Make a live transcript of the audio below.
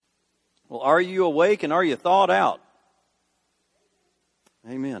Well, are you awake and are you thawed out?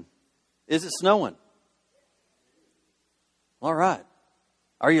 Amen. Is it snowing? All right.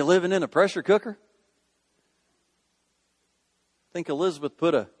 Are you living in a pressure cooker? I think Elizabeth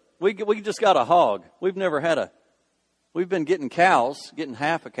we just got a hog. We've been getting cows, getting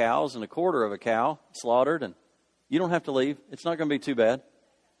half a cows and a quarter of a cow slaughtered, and you don't have to leave. It's not going to be too bad.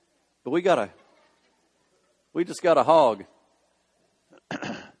 But we just got a hog.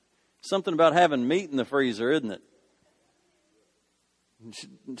 Something about having meat in the freezer, isn't it?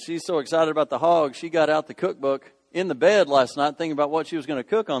 She's so excited about the hog, she got out the cookbook in the bed last night thinking about what she was going to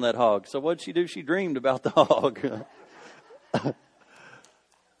cook on that hog. So what'd she do? She dreamed about the hog.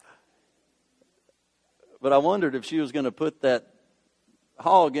 But I wondered if she was going to put that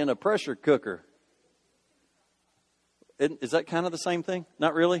hog in a pressure cooker. Is that kind of the same thing?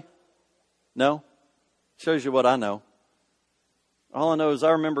 Not really? No? Shows you what I know. All I know is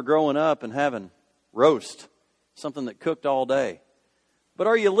I remember growing up and having roast, something that cooked all day. But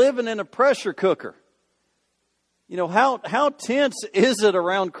are you living in a pressure cooker? You know, how tense is it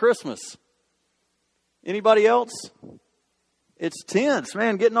around Christmas? Anybody else? It's tense,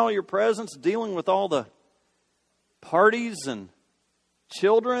 man, getting all your presents, dealing with all the parties and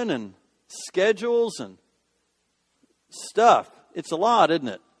children and schedules and stuff. It's a lot, isn't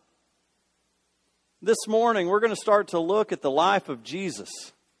it? This morning, we're going to start to look at the life of Jesus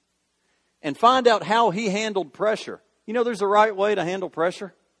and find out how he handled pressure. You know, there's a right way to handle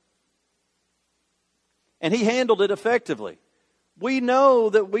pressure. And he handled it effectively. We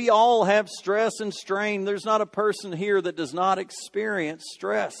know that we all have stress and strain. There's not a person here that does not experience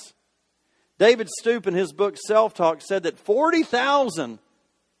stress. David Stoop, in his book Self-Talk, said that 40,000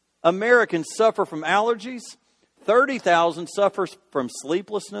 Americans suffer from allergies, 30,000 suffer from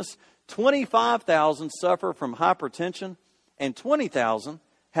sleeplessness, 25,000 suffer from hypertension, and 20,000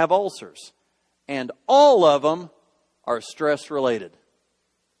 have ulcers. And all of them are stress-related.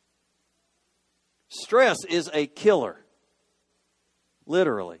 Stress is a killer.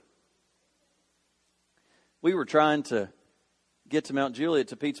 Literally. We were trying to get to Mount Juliet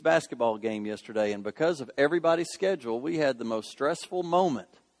to Pete's basketball game yesterday, and because of everybody's schedule, we had the most stressful moment.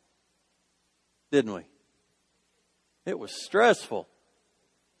 Didn't we? It was stressful.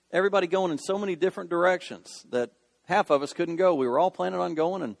 Everybody going in so many different directions that half of us couldn't go. We were all planning on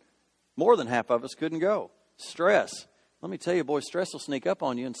going, and more than half of us couldn't go. Stress. Let me tell you, boy, stress will sneak up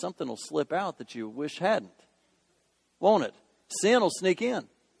on you, and something will slip out that you wish hadn't. Won't it? Sin will sneak in.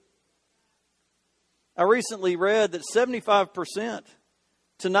 I recently read that 75%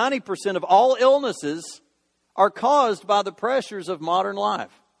 to 90% of all illnesses are caused by the pressures of modern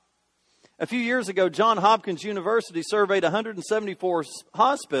life. A few years ago, Johns Hopkins University surveyed 174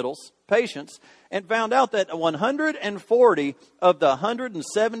 hospitals, patients, and found out that 140 of the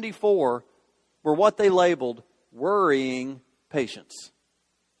 174 were what they labeled worrying patients.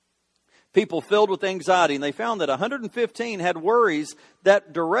 People filled with anxiety, and they found that 115 had worries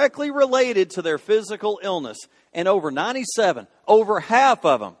that directly related to their physical illness. And over 97, over half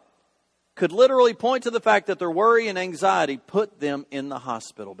of them, could literally point to the fact that their worry and anxiety put them in the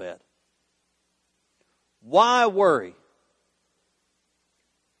hospital bed. Why worry?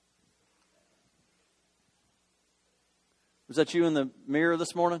 Was that you in the mirror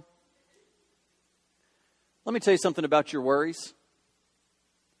this morning? Let me tell you something about your worries.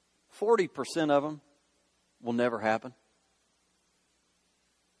 40% of them will never happen.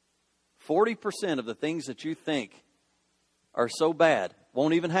 40% of the things that you think are so bad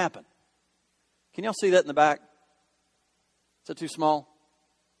won't even happen. Can y'all see that in the back? Is that too small?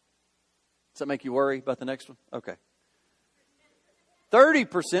 Does that make you worry about the next one? Okay.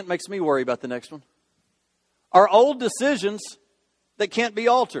 30% makes me worry about the next one. Are old decisions that can't be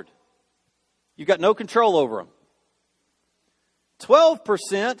altered. You've got no control over them.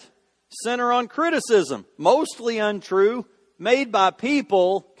 12% center on criticism, mostly untrue, made by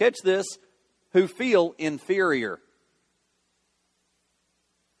people, catch this, who feel inferior.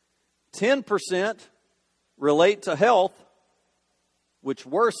 10% relate to health, which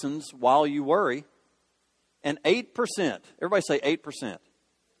worsens while you worry. And 8%, everybody say 8%,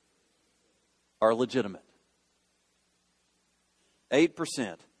 are legitimate.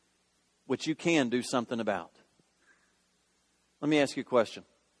 8%, which you can do something about. Let me ask you a question.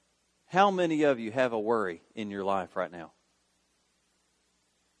 How many of you have a worry in your life right now?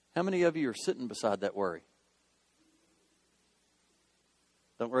 How many of you are sitting beside that worry?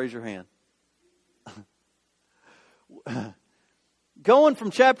 Don't raise your hand. Going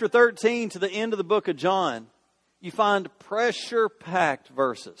from chapter 13 to the end of the book of John, you find pressure-packed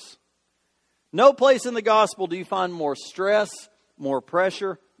verses. No place in the gospel do you find more stress, more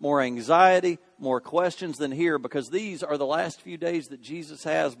pressure, more anxiety, more questions than here, because these are the last few days that Jesus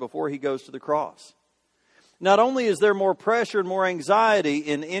has before he goes to the cross. Not only is there more pressure and more anxiety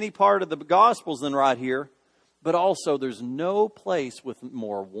in any part of the Gospels than right here, but also there's no place with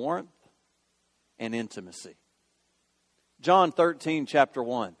more warmth and intimacy. John 13, chapter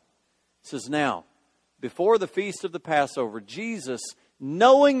 1 says, "Now, before the feast of the Passover, Jesus,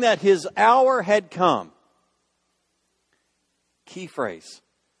 knowing that his hour had come," key phrase,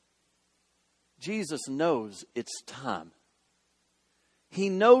 Jesus knows it's time. He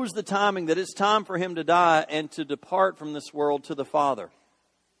knows the timing, that it's time for him to die and to depart from this world to the Father.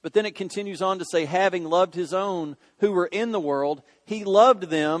 But then it continues on to say, having loved his own who were in the world, he loved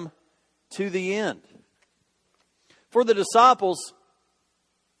them to the end. For the disciples,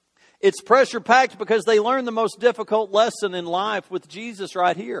 it's pressure-packed because they learn the most difficult lesson in life with Jesus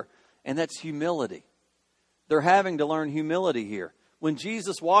right here, and that's humility. They're having to learn humility here. When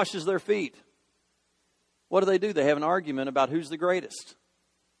Jesus washes their feet, what do? They have an argument about who's the greatest.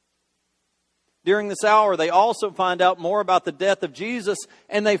 During this hour, they also find out more about the death of Jesus,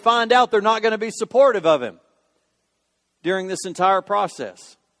 and they find out they're not going to be supportive of him during this entire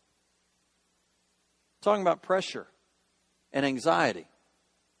process. Talking about pressure and anxiety.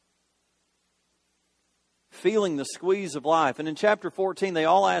 Feeling the squeeze of life. And in chapter 14, they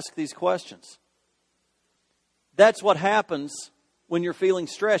all ask these questions. That's what happens when you're feeling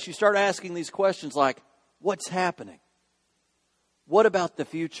stressed. You start asking these questions like, what's happening? What about the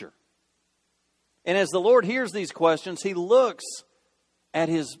future? And as the Lord hears these questions, he looks at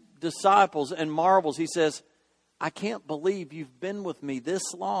his disciples and marvels. He says, I can't believe you've been with me this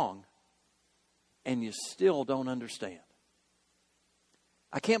long and you still don't understand.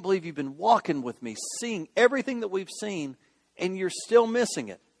 I can't believe you've been walking with me, seeing everything that we've seen, and you're still missing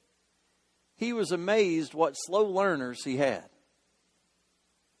it. He was amazed what slow learners he had.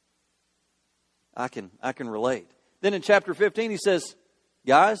 I can relate. Then in chapter 15 he says,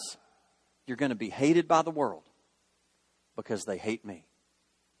 guys, you're going to be hated by the world because they hate me.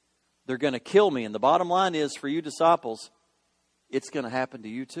 They're going to kill me. And the bottom line is, for you disciples, it's going to happen to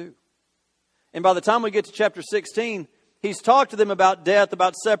you too. And by the time we get to chapter 16, he's talked to them about death,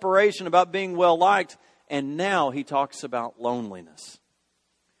 about separation, about being well liked. And now he talks about loneliness.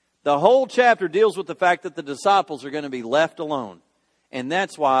 The whole chapter deals with the fact that the disciples are going to be left alone. And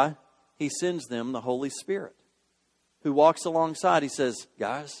that's why he sends them the Holy Spirit, who walks alongside. He says,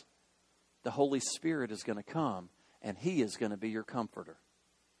 guys, the Holy Spirit is going to come and he is going to be your comforter.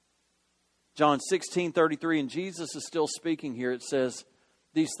 John 16:33, and Jesus is still speaking here. It says,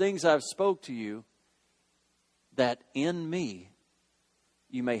 these things I've spoke to you, that in me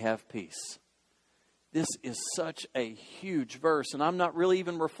you may have peace. This is such a huge verse, and I'm not really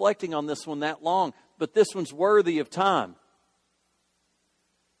even reflecting on this one that long, but this one's worthy of time.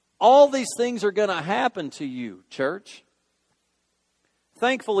 All these things are going to happen to you, church.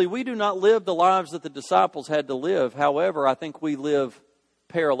 Thankfully, we do not live the lives that the disciples had to live. However, I think we live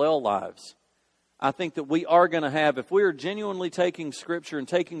parallel lives. I think that we are going to have, if we are genuinely taking Scripture and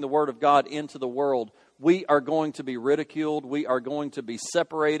taking the Word of God into the world, we are going to be ridiculed. We are going to be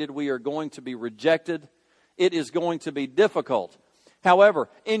separated. We are going to be rejected. It is going to be difficult. However,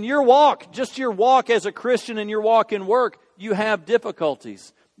 in your walk, just your walk as a Christian and your walk in work, you have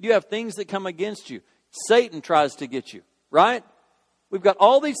difficulties. You have things that come against you. Satan tries to get you, right? We've got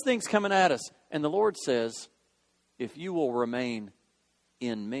all these things coming at us. And the Lord says, if you will remain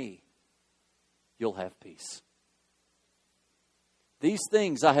in me, you'll have peace. These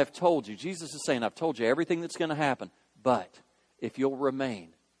things I have told you. Jesus is saying, I've told you everything that's going to happen. But if you'll remain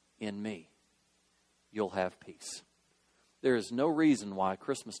in me, you'll have peace. There is no reason why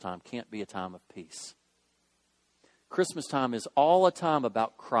Christmas time can't be a time of peace. Christmas time is all a time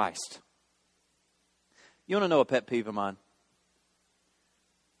about Christ. You want to know a pet peeve of mine?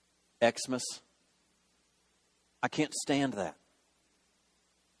 Xmas. I can't stand that.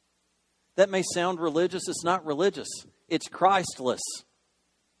 That may sound religious. It's not religious. It's Christless.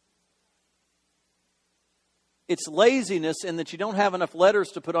 It's laziness in that you don't have enough letters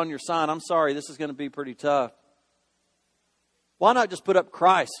to put on your sign. I'm sorry, this is going to be pretty tough. Why not just put up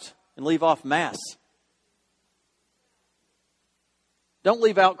Christ and leave off Mass? Don't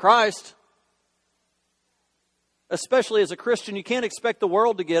leave out Christ. Especially as a Christian, you can't expect the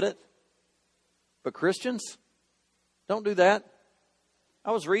world to get it. But Christians, don't do that.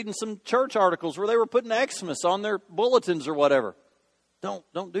 I was reading some church articles where they were putting Xmas on their bulletins or whatever.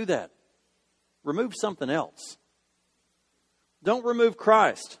 Don't do that. Remove something else. Don't remove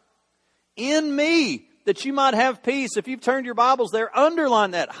Christ. In me, that you might have peace. If you've turned your Bibles there,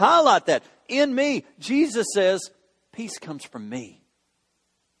 underline that, highlight that. In me, Jesus says, peace comes from me.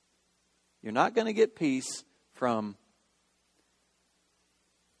 You're not going to get peace from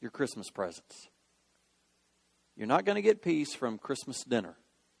your Christmas presents. You're not going to get peace from Christmas dinner.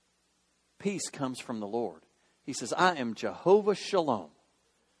 Peace comes from the Lord. He says, I am Jehovah Shalom.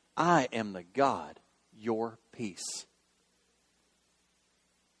 I am the God, your peace.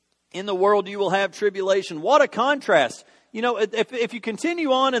 In the world you will have tribulation. What a contrast. You know, if you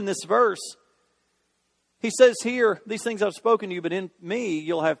continue on in this verse, he says here, these things I've spoken to you, but in me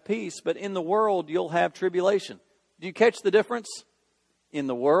you'll have peace, but in the world you'll have tribulation. Do you catch the difference? In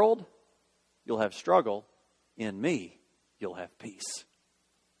the world, you'll have struggle. In me, you'll have peace.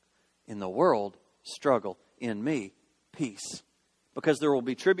 In the world, struggle. In me, peace. Because there will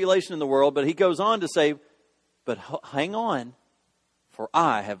be tribulation in the world, but he goes on to say, but hang on, for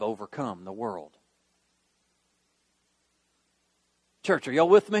I have overcome the world. Church, are y'all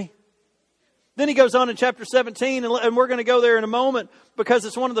with me? Then he goes on in chapter 17, and we're going to go there in a moment because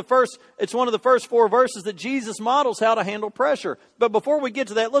it's one of the first 4 verses that Jesus models how to handle pressure. But before we get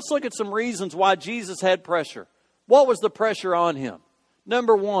to that, let's look at some reasons why Jesus had pressure. What was the pressure on him?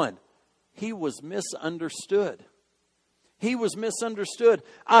 Number 1, he was misunderstood. He was misunderstood.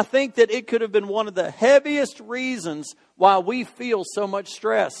 I think that it could have been one of the heaviest reasons why we feel so much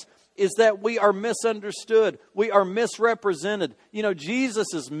stress is that we are misunderstood. We are misrepresented. You know,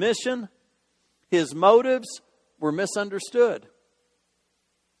 Jesus' mission, his motives were misunderstood.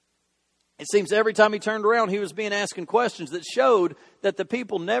 It seems every time he turned around, he was being asked questions that showed that the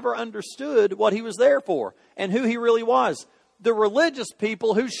people never understood what he was there for and who he really was. The religious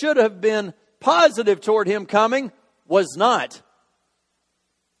people who should have been positive toward him coming was not.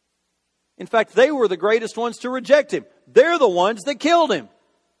 In fact, they were the greatest ones to reject him. They're the ones that killed him.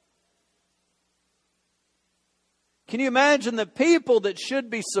 Can you imagine the people that should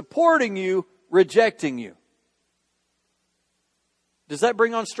be supporting you rejecting you? Does that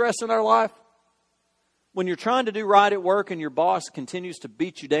bring on stress in our life? When you're trying to do right at work and your boss continues to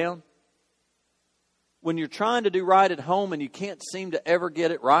beat you down? When you're trying to do right at home and you can't seem to ever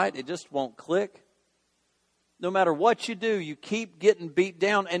get it right, it just won't click? No matter what you do, you keep getting beat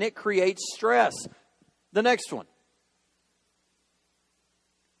down and it creates stress. The next one.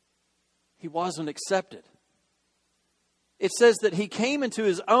 He wasn't accepted. It says that he came into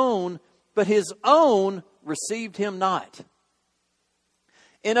his own, but his own received him not.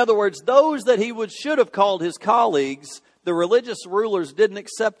 In other words, those that he should have called his colleagues, the religious rulers, didn't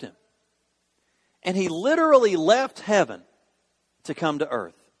accept him. And he literally left heaven to come to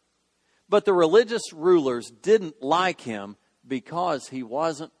earth. But the religious rulers didn't like him because he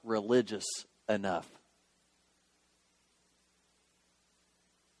wasn't religious enough.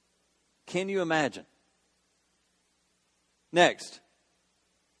 Can you imagine? Next,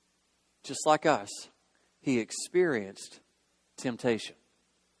 just like us, he experienced temptation.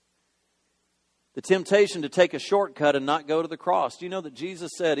 The temptation to take a shortcut and not go to the cross. Do you know that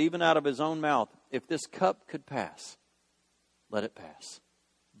Jesus said, even out of his own mouth, if this cup could pass, let it pass.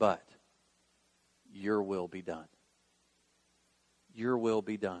 But your will be done. Your will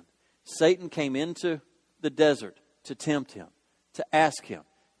be done. Satan came into the desert to tempt him, to ask him,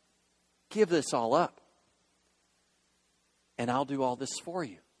 give this all up, and I'll do all this for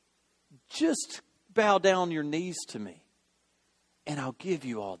you. Just bow down your knees to me, and I'll give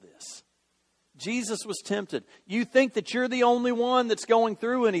you all this. Jesus was tempted. You think that you're the only one that's going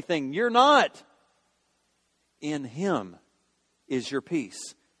through anything. You're not. In him is your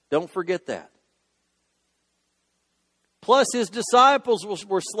peace. Don't forget that. Plus, his disciples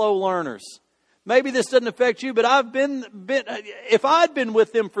were slow learners. Maybe this doesn't affect you, but if I'd been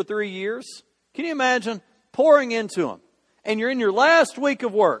with them for 3 years, can you imagine pouring into them? And you're in your last week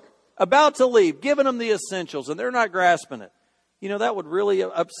of work, about to leave, giving them the essentials, and they're not grasping it. You know, that would really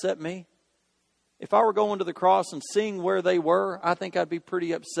upset me. If I were going to the cross and seeing where they were, I think I'd be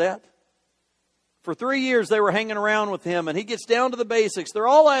pretty upset. For 3 years, they were hanging around with him, and he gets down to the basics. They're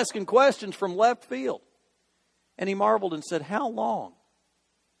all asking questions from left field. And he marveled and said, how long?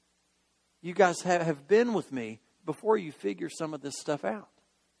 You guys have been with me before you figure some of this stuff out.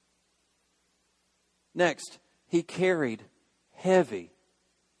 Next, he carried heavy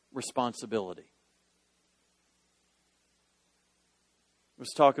responsibility. I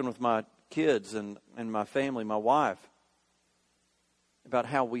was talking with my kids and my family, my wife, about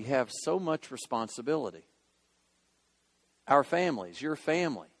how we have so much responsibility. Our families, your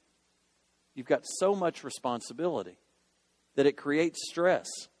family, you've got so much responsibility that it creates stress.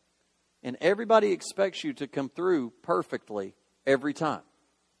 And everybody expects you to come through perfectly every time.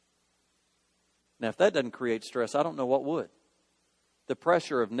 Now, if that doesn't create stress, I don't know what would. The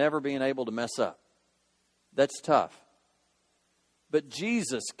pressure of never being able to mess up. That's tough. But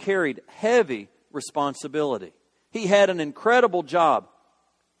Jesus carried heavy responsibility. He had an incredible job.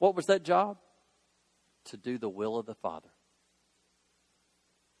 What was that job? To do the will of the Father.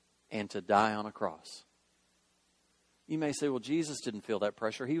 And to die on a cross. You may say, well, Jesus didn't feel that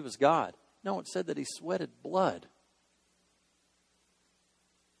pressure. He was God. No, it said that He sweated blood.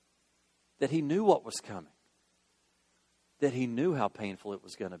 That He knew what was coming. That He knew how painful it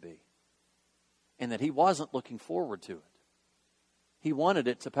was going to be. And that He wasn't looking forward to it. He wanted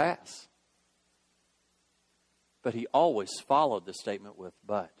it to pass. But He always followed the statement with,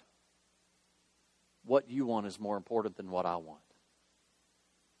 but. What you want is more important than what I want.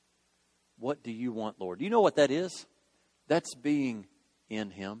 What do you want, Lord? Do you know what that is? That's being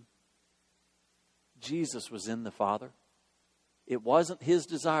in Him. Jesus was in the Father. It wasn't His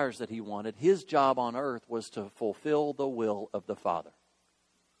desires that He wanted. His job on earth was to fulfill the will of the Father.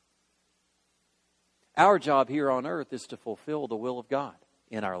 Our job here on earth is to fulfill the will of God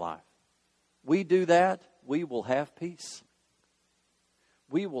in our life. We do that, we will have peace.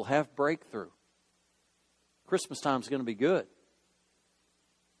 We will have breakthrough. Christmas time is going to be good.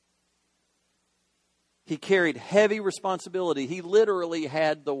 He carried heavy responsibility. He literally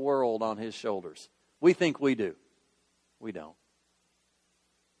had the world on His shoulders. We think we do. We don't.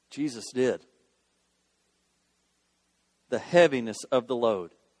 Jesus did. The heaviness of the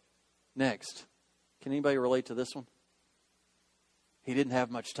load. Next. Can anybody relate to this one? He didn't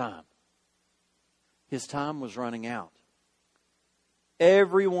have much time. His time was running out.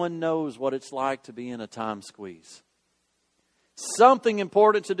 Everyone knows what it's like to be in a time squeeze. Something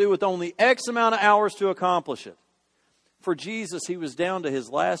important to do with only X amount of hours to accomplish it. For Jesus, He was down to His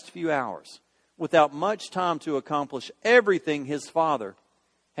last few hours without much time to accomplish everything His Father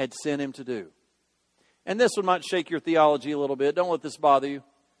had sent Him to do. And this one might shake your theology a little bit. Don't let this bother you.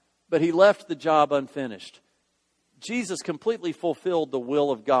 But He left the job unfinished. Jesus completely fulfilled the will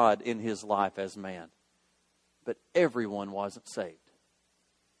of God in His life as man. But everyone wasn't saved.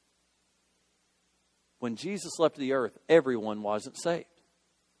 When Jesus left the earth, everyone wasn't saved.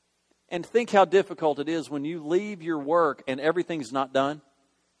 And think how difficult it is when you leave your work and everything's not done.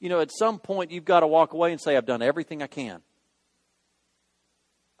 You know, at some point you've got to walk away and say, I've done everything I can.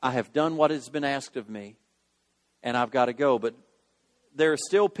 I have done what has been asked of me, and I've got to go. But there are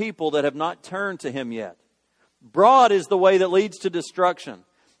still people that have not turned to Him yet. Broad is the way that leads to destruction.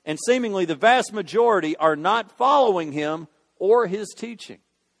 And seemingly the vast majority are not following Him or His teaching.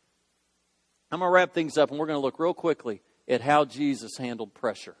 I'm going to wrap things up, and we're going to look real quickly at how Jesus handled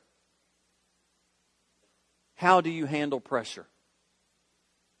pressure. How do you handle pressure?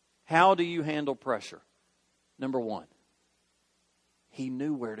 How do you handle pressure? Number one, He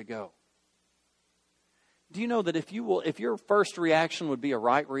knew where to go. Do you know that if your first reaction would be a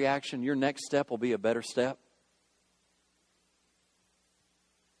right reaction, your next step will be a better step?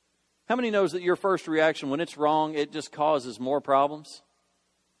 How many knows that your first reaction, when it's wrong, it just causes more problems?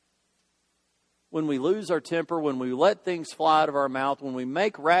 When we lose our temper, when we let things fly out of our mouth, when we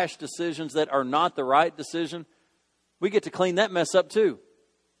make rash decisions that are not the right decision, we get to clean that mess up too,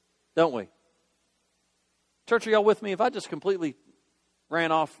 don't we? Church, are y'all with me? If I just completely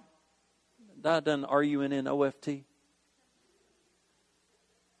ran off, I done RUNNOFT.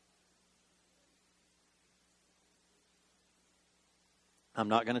 I'm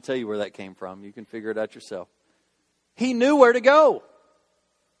not going to tell you where that came from. You can figure it out yourself. He knew where to go.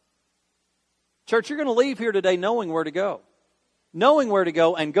 Church, you're going to leave here today knowing where to go. Knowing where to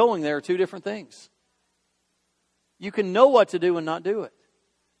go and going there are two different things. You can know what to do and not do it.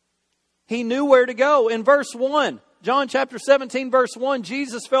 He knew where to go. In verse 1, John chapter 17, verse 1,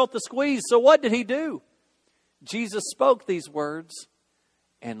 Jesus felt the squeeze. So what did He do? Jesus spoke these words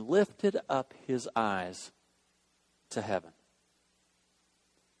and lifted up His eyes to heaven.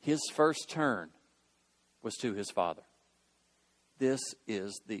 His first turn was to His Father. This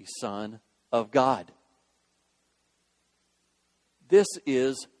is the Son of God. This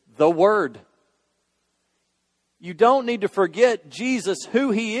is the Word. You don't need to forget Jesus,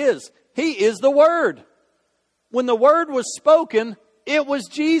 who He is. He is the Word. When the Word was spoken, it was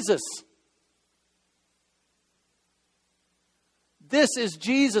Jesus. This is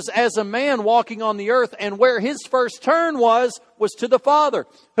Jesus as a man walking on the earth, and where His first turn was to the Father.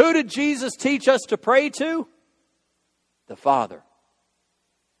 Who did Jesus teach us to pray to? The Father.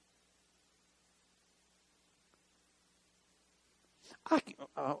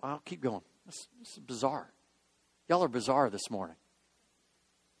 I'll keep going. This is bizarre. Y'all are bizarre this morning.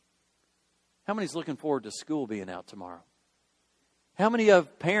 How many's looking forward to school being out tomorrow? How many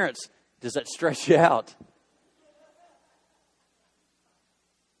of parents, does that stress you out?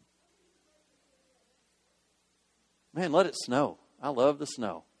 Man, let it snow. I love the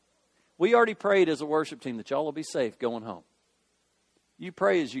snow. We already prayed as a worship team that y'all will be safe going home. You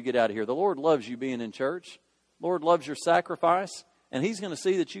pray as you get out of here. The Lord loves you being in church. The Lord loves your sacrifice. And He's going to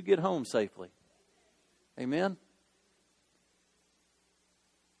see that you get home safely. Amen?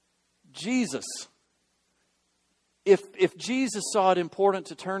 Jesus. If Jesus saw it important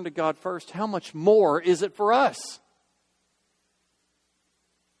to turn to God first, how much more is it for us?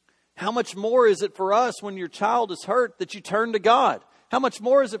 How much more is it for us when your child is hurt that you turn to God? How much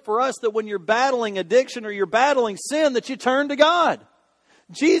more is it for us that when you're battling addiction or you're battling sin that you turn to God?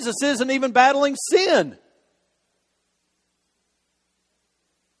 Jesus isn't even battling sin.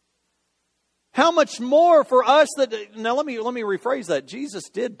 How much more for us that... Now let me rephrase that. Jesus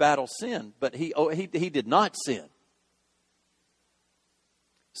did battle sin, but he did not sin.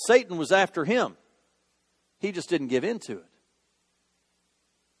 Satan was after him. He just didn't give in to it.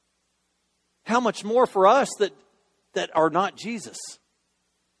 How much more for us that are not Jesus?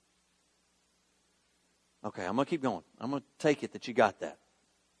 Okay, I'm going to keep going. I'm going to take it that you got that.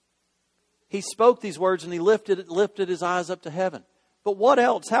 He spoke these words and he lifted his eyes up to heaven. But what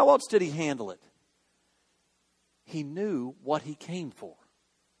else? How else did he handle it? He knew what he came for.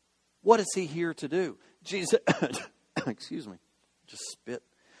 What is he here to do? Jesus, excuse me, just spit.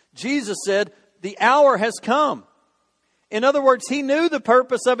 Jesus said, the hour has come. In other words, he knew the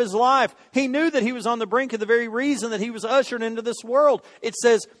purpose of his life. He knew that he was on the brink of the very reason that he was ushered into this world. It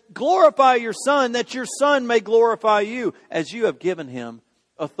says, glorify your Son, that your Son may glorify you, as you have given him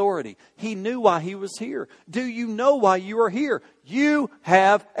authority. He knew why he was here. Do you know why you are here? You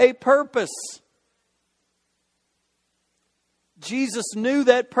have a purpose. Jesus knew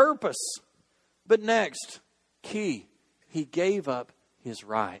that purpose. But next, key, he gave up his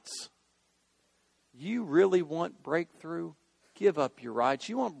rights. You really want breakthrough? Give up your rights.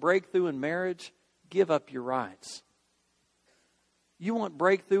 You want breakthrough in marriage? Give up your rights. You want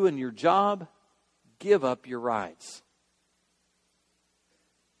breakthrough in your job? Give up your rights.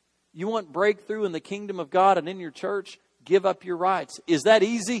 You want breakthrough in the kingdom of God and in your church? Give up your rights. Is that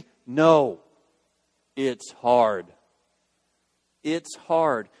easy? No. It's hard. It's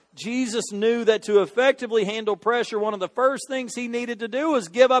hard. Jesus knew that to effectively handle pressure, one of the first things he needed to do was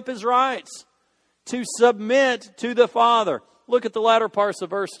give up his rights. To submit to the Father. Look at the latter parts of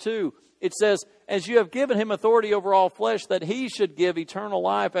verse 2. It says, as you have given him authority over all flesh, that he should give eternal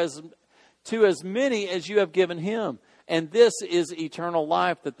life to as many as you have given him. And this is eternal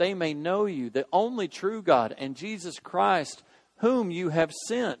life, that they may know you, the only true God, and Jesus Christ, whom you have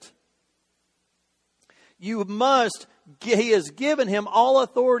sent. He has given him all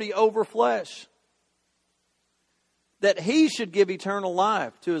authority over flesh, that he should give eternal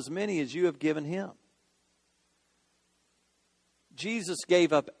life to as many as you have given him. Jesus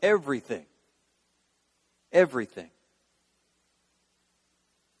gave up everything. Everything.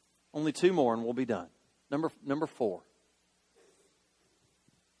 Only two more and we'll be done. Number 4.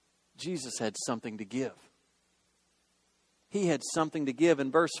 Jesus had something to give. He had something to give. In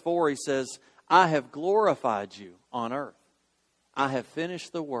verse 4 he says, I have glorified you on earth. I have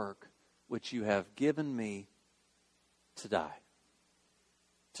finished the work which you have given me to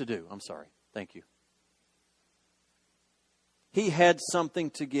do. Thank you. He had something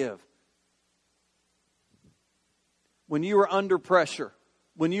to give. When you are under pressure,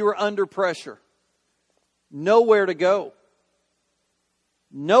 know where to go.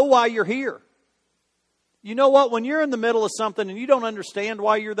 Know why you're here. You know what? When you're in the middle of something and you don't understand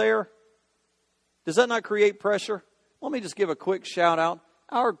why you're there, does that not create pressure? Let me just give a quick shout out.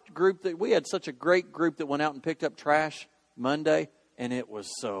 Our group, we had such a great group that went out and picked up trash Monday, and it was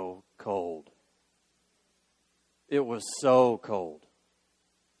so cold. It was so cold.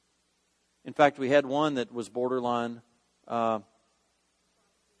 In fact, we had one that was borderline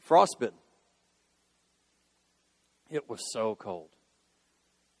frostbitten. It was so cold.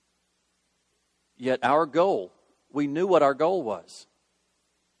 Yet our goal, we knew what our goal was.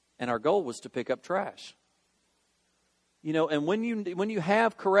 And our goal was to pick up trash. You know, and when you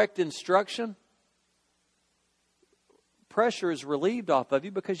have correct instruction, pressure is relieved off of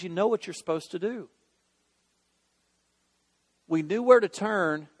you because you know what you're supposed to do. We knew where to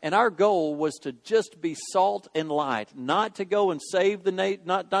turn, and our goal was to just be salt and light, not to go and save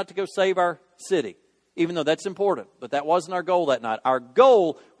not to go save our city, even though that's important. But that wasn't our goal that night. Our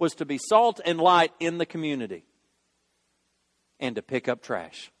goal was to be salt and light in the community and to pick up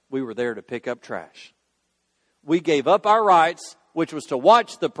trash. We were there to pick up trash. We gave up our rights, which was to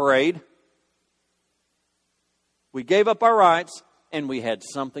watch the parade. We gave up our rights, and we had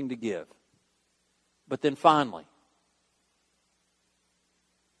something to give. But then finally,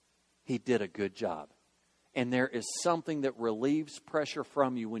 he did a good job. And there is something that relieves pressure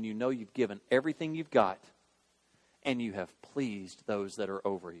from you when you know you've given everything you've got and you have pleased those that are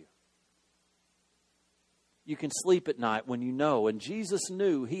over you. You can sleep at night when you know, and Jesus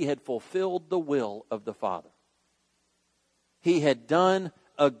knew He had fulfilled the will of the Father. He had done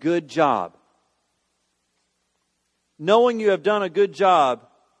a good job. Knowing you have done a good job,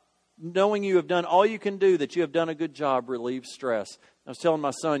 knowing you have done all you can do, that you have done a good job, relieves stress. I was telling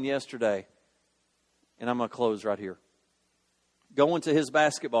my son yesterday, and I'm going to close right here. Going to his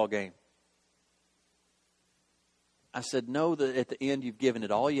basketball game. I said, know that at the end you've given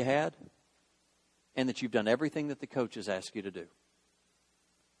it all you had and that you've done everything that the coaches ask you to do.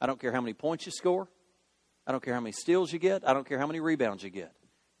 I don't care how many points you score. I don't care how many steals you get. I don't care how many rebounds you get.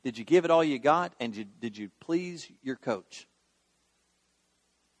 Did you give it all you got, and did you please your coach?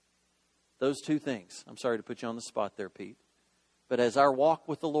 Those two things. I'm sorry to put you on the spot there, Pete. But as our walk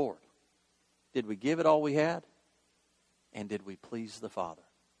with the Lord, did we give it all we had? And did we please the Father?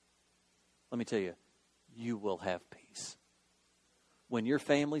 Let me tell you, you will have peace. When your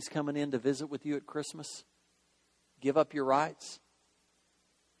family's coming in to visit with you at Christmas, give up your rights.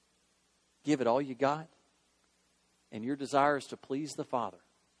 Give it all you got. And your desire is to please the Father.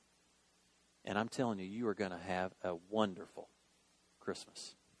 And I'm telling you, you are going to have a wonderful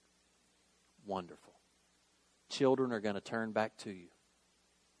Christmas. Wonderful. Children are going to turn back to you.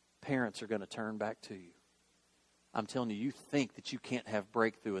 Parents are going to turn back to you. I'm telling you, you think that you can't have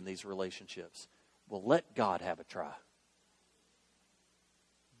breakthrough in these relationships. Well, let God have a try.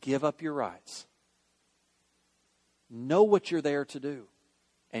 Give up your rights. Know what you're there to do.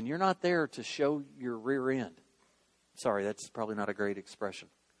 And you're not there to show your rear end. Sorry, that's probably not a great expression.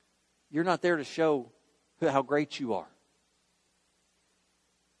 You're not there to show how great you are.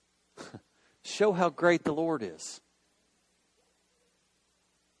 Show how great the Lord is.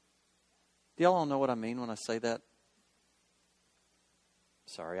 Do y'all all know what I mean when I say that?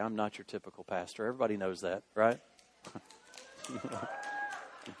 Sorry, I'm not your typical pastor. Everybody knows that, right?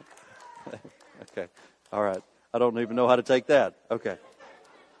 Okay. All right. I don't even know how to take that. Okay.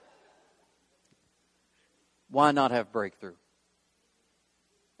 Why not have breakthrough?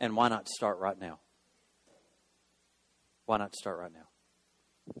 And why not start right now? Why not start right now?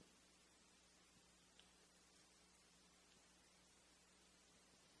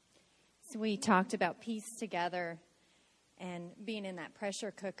 So we talked about peace together and being in that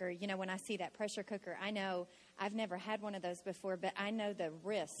pressure cooker. You know, when I see that pressure cooker, I know I've never had one of those before, but I know the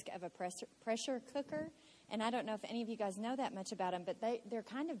risk of a pressure cooker. And I don't know if any of you guys know that much about them, but they're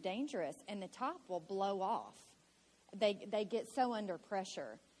kind of dangerous, and the top will blow off. They get so under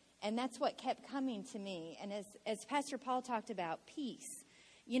pressure. And that's what kept coming to me. And as Pastor Paul talked about peace,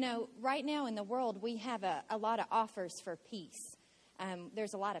 you know, right now in the world, we have a lot of offers for peace.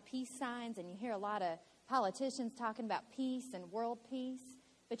 There's a lot of peace signs, and you hear a lot of politicians talking about peace and world peace.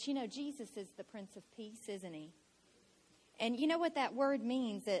 But, you know, Jesus is the Prince of Peace, isn't He? And you know what that word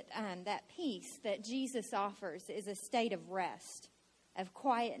means, that peace that Jesus offers is a state of rest, of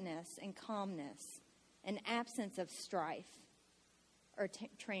quietness and calmness, an absence of strife or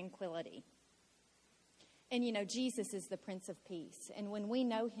tranquility. And, you know, Jesus is the Prince of Peace. And when we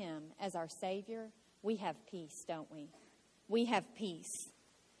know Him as our Savior, we have peace, don't we? We have peace.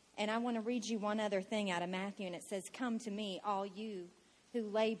 And I want to read you one other thing out of Matthew, and it says, "Come to me, all you who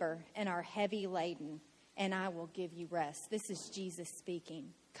labor and are heavy laden, and I will give you rest." This is Jesus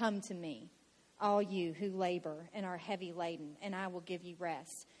speaking. Come to me, all you who labor and are heavy laden, and I will give you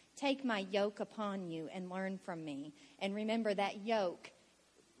rest. Take my yoke upon you and learn from me. And remember that yoke.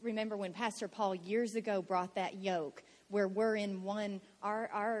 Remember when Pastor Paul years ago brought that yoke, where we're in one,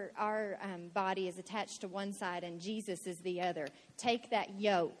 our body is attached to one side and Jesus is the other. Take that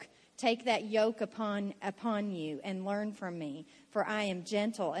yoke. Take that yoke upon you and learn from me. For I am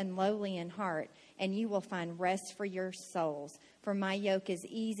gentle and lowly in heart, and you will find rest for your souls. For my yoke is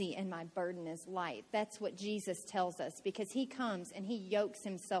easy and my burden is light. That's what Jesus tells us, because He comes and He yokes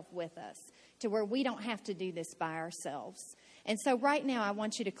Himself with us to where we don't have to do this by ourselves. And so right now I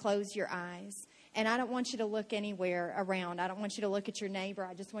want you to close your eyes. And I don't want you to look anywhere around. I don't want you to look at your neighbor.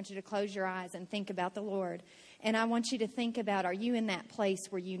 I just want you to close your eyes and think about the Lord. And I want you to think about, are you in that place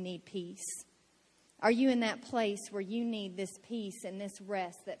where you need peace? Are you in that place where you need this peace and this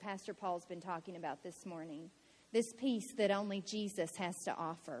rest that Pastor Paul's been talking about this morning? This peace that only Jesus has to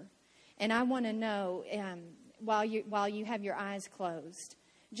offer. And I want to know, while you have your eyes closed,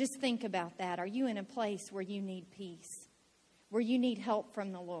 just think about that. Are you in a place where you need peace? Where you need help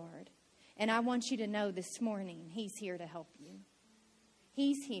from the Lord? And I want you to know this morning, He's here to help you.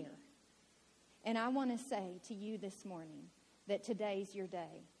 He's here. And I want to say to you this morning that today's your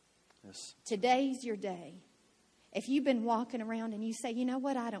day. Yes. Today's your day. If you've been walking around and you say, you know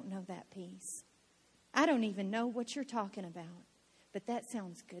what, I don't know that peace. I don't even know what you're talking about, but that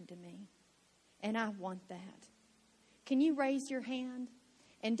sounds good to me, and I want that. Can you raise your hand?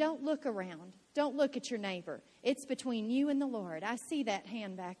 And don't look around. Don't look at your neighbor. It's between you and the Lord. I see that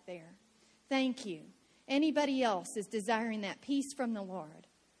hand back there. Thank you. Anybody else is desiring that peace from the Lord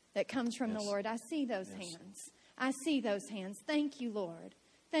that comes from the Lord? I see those hands. I see those hands. Thank you, Lord.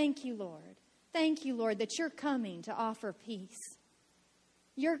 Thank you, Lord. Thank you, Lord, that you're coming to offer peace.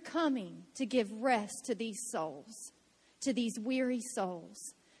 You're coming to give rest to these souls, to these weary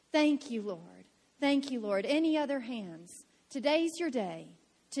souls. Thank you, Lord. Thank you, Lord. Any other hands? Today's your day.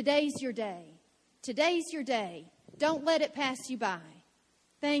 Today's your day. Today's your day. Don't let it pass you by.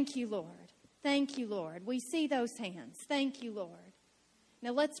 Thank you, Lord. Thank you, Lord. We see those hands. Thank you, Lord.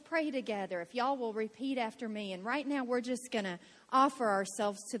 Now let's pray together. If y'all will repeat after me. And right now we're just going to offer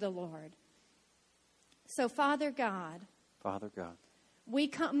ourselves to the Lord. So, Father God. Father God. We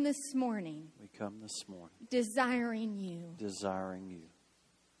come this morning. We come this morning. Desiring you. Desiring you.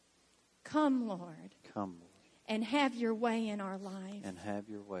 Come, Lord. Come, Lord. And have your way in our life. And have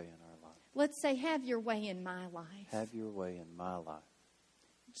your way in our life. Let's say, have your way in my life. Have your way in my life.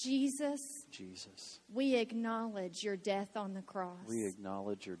 Jesus. Jesus. We acknowledge your death on the cross. We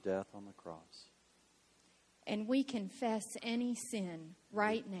acknowledge your death on the cross. And we confess any sin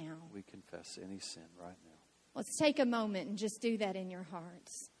right now. We confess any sin right now. Let's take a moment and just do that in your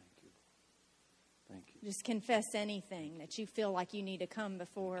hearts. Thank you. Thank you. Just confess anything that you feel like you need to come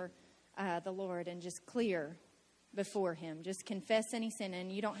before the Lord and just clear before Him. Just confess any sin,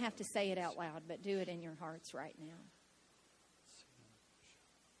 and you don't have to say it out loud, but do it in your hearts right now.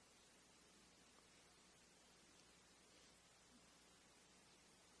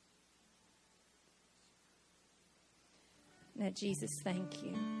 Now, Jesus, thank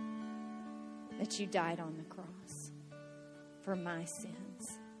you that you died on the cross for my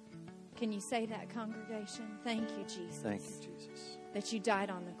sins. Can you say that, congregation? Thank you, Jesus. Thank you, Jesus. That you died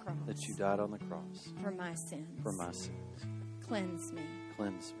on the cross. That you died on the cross. For my sins. For my sins. Cleanse me.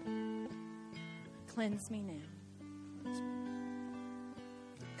 Cleanse me. Cleanse me now. Cleanse me.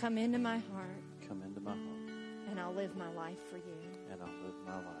 Come into my heart. Come into my heart. And I'll live my life for you. And I'll live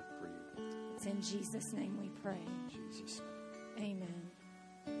my life for you. It's in Jesus' name we pray. In Jesus' name. Amen.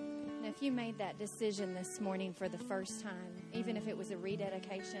 Now, if you made that decision this morning for the first time, even if it was a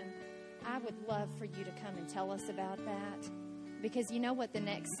rededication, I would love for you to come and tell us about that. Because you know what the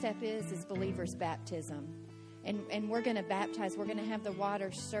next step is believer's baptism. And we're going to baptize. We're going to have the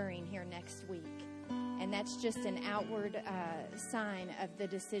water stirring here next week. And that's just an outward sign of the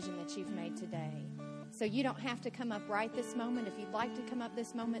decision that you've made today. So you don't have to come up right this moment. If you'd like to come up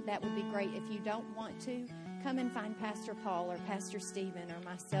this moment, that would be great. If you don't want to, come and find Pastor Paul or Pastor Stephen or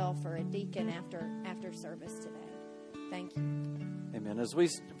myself or a deacon after service today. Thank you. Amen.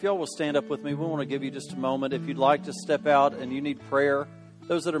 If y'all will stand up with me, we want to give you just a moment. If you'd like to step out and you need prayer,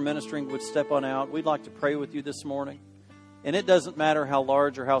 those that are ministering would step on out. We'd like to pray with you this morning. And it doesn't matter how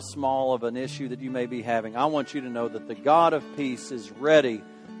large or how small of an issue that you may be having. I want you to know that the God of peace is ready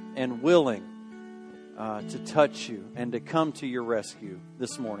and willing to touch you and to come to your rescue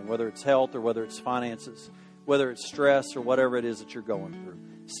this morning, whether it's health or whether it's finances, whether it's stress or whatever it is that you're going through.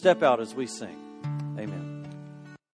 Step out as we sing. Amen.